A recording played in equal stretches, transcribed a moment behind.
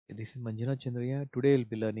This is Manjuna Chandraya. Today we'll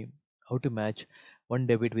be learning how to match one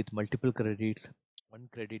debit with multiple credits, one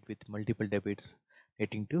credit with multiple debits,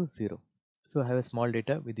 netting to 0. So I have a small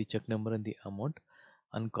data with the check number and the amount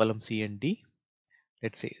on column C and D.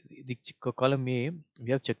 Let's say the column A,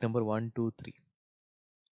 we have check number 1, 2, 3.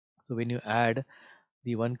 So when you add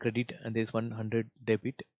the one credit and there is 100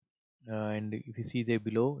 debit, and if you see there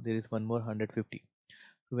below, there is one more 150.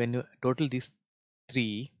 So when you total these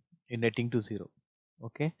three, you're netting to 0.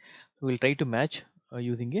 Okay, so we'll try to match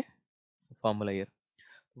using a formula here.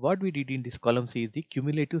 What we did in this column C is the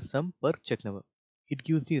cumulative sum per check number. It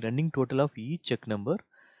gives the running total of each check number,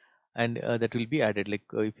 and that will be added. Like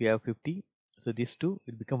if you have 50, so these two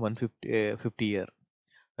will become 150 50 here.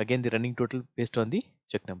 Again, the running total based on the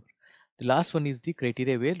check number. The last one is the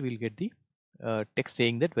criteria where we'll get the text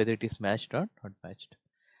saying that whether it is matched or not matched.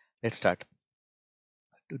 Let's start.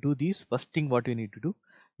 To do this, first thing what you need to do,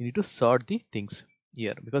 you need to sort the things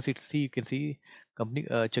here, because it's see, you can see company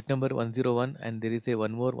check number 101 and there is a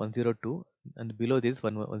one more 102 and below this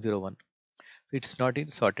 101. So it's not in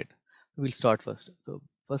sorted. We'll start first. So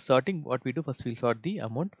first sorting, what we do, first we'll sort the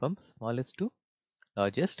amount from smallest to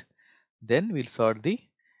largest, then we'll sort the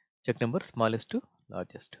check number smallest to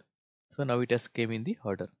largest. So now it has came in the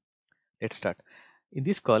order. Let's start. In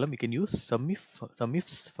this column you can use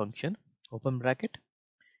SUMIFS function, open bracket,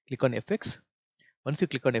 click on fx. Once you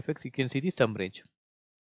click on fx, you can see the sum range.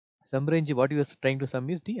 Sum range, what you are trying to sum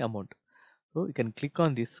is the amount. So you can click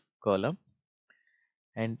on this column,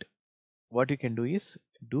 and what you can do is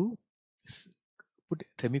put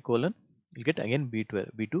semicolon. You get again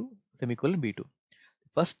B12, B2 semicolon B2.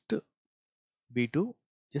 First B2,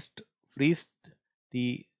 just freeze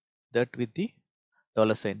the that with the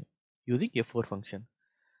dollar sign using F4 function.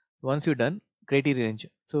 Once you're done, criteria range.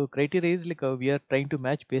 So criteria is like we are trying to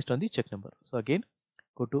match based on the check number. So again,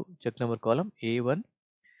 go to check number column A1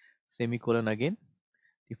 semicolon, again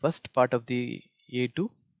the first part of the A2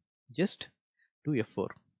 just to F4.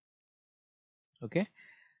 Okay,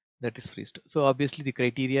 that is freezed. So obviously the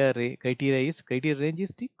criteria range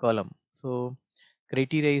is the column. So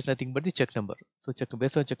criteria is nothing but the check number. So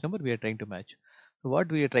based on check number we are trying to match. So what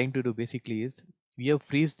we are trying to do basically is we have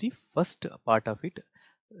freeze the first part of it,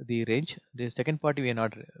 the range. The second part we are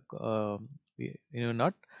not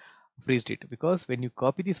not freezed it, because when you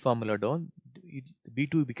copy this formula down,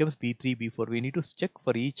 B2 becomes B3, B4. We need to check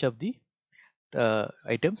for each of the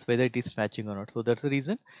items whether it is matching or not. So that's the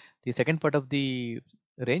reason the second part of the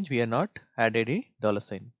range we are not added a dollar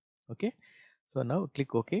sign. Okay, so now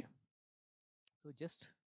click OK. So just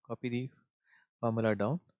copy the formula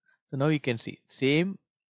down. So now you can see same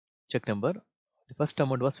check number. The first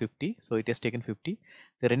amount was 50, so it has taken 50.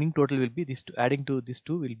 The running total will be this two, adding to this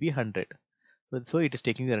two will be 100. So it is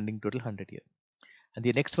taking the running total 100 here. And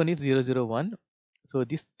the next one is 001. So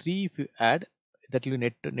these three, if you add, that will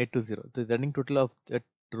net to 0. The running total of that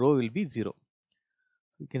row will be 0.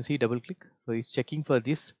 You can see double click. So it's checking for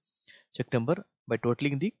this check number by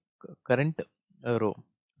totaling the current row.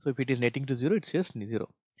 So if it is netting to 0, it's just 0.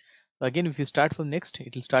 So again, if you start from next,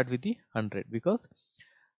 it will start with the 100, because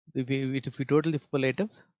if we total the full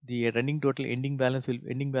items, the running total ending balance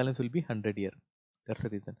will be 100 here. That's the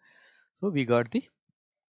reason. So we got the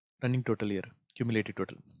running total here, cumulative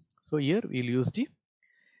total. So here we'll use the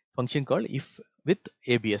function called if with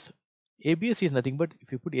ABS. ABS is nothing but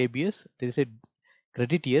if you put ABS, there is a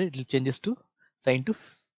credit here, it will changes to sign to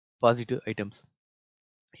positive items.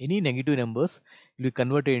 Any negative numbers will be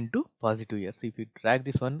converted into positive here. So if you drag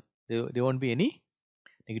this one, there won't be any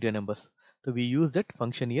negative numbers. So we use that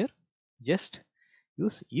function here. Just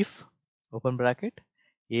use if, open bracket,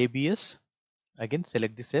 ABS, again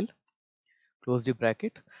select the cell, close the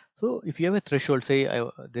bracket. So if you have a threshold, say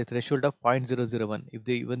the threshold of 0.001, if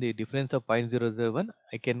even the difference of 0.001,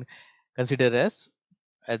 I can consider as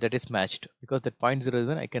that is matched, because that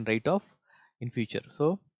 0.001 I can write off in future.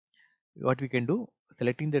 So what we can do,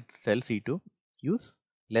 selecting that cell C2, use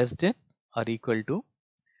less than or equal to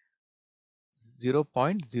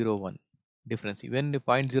 0.01 difference. Even the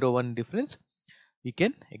 0.01 difference we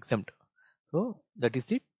can exempt. So that is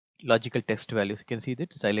the logical text values. You can see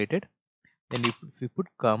that it's highlighted. Then if we put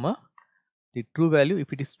comma, the true value,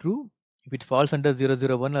 if it is true, if it falls under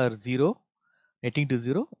 001 or 0 netting to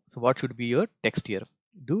 0, so what should be your text here?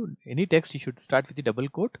 Do any text, you should start with the double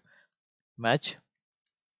quote, match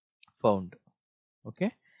found.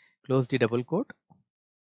 Okay, close the double quote,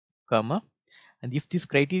 comma, and if this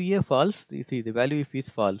criteria false, you see the value if is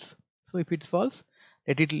false. So if it's false,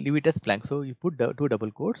 let it leave it as blank. So you put two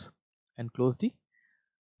double quotes and close the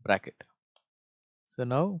bracket. So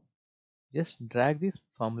now just drag this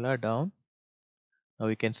formula down. Now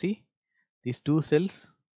you can see these two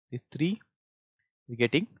cells, this 3 is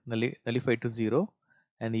getting nullified to 0,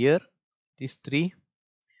 and here this 3,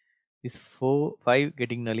 this 4, 5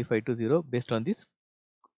 getting nullified to 0 based on this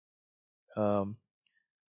um,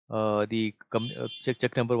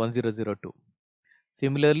 check number 1002.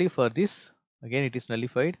 Similarly for this, again it is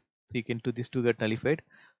nullified, so you can do this to get nullified.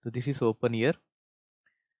 So this is open here,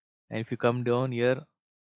 and if you come down here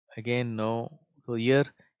again now, so here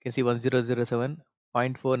you can see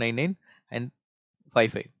 1007.499 and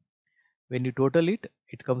 55. When you total it,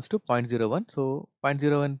 it comes to 0.01. So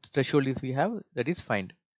 0.01 threshold is we have, that is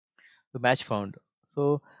find the match found.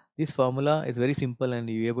 So this formula is very simple, and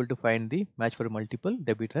you are able to find the match for multiple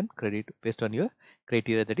debit and credit based on your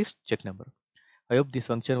criteria, that is check number. I hope this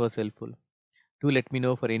function was helpful. Do let me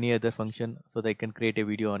know for any other function so that I can create a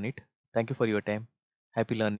video on it. Thank you for your time. Happy learning.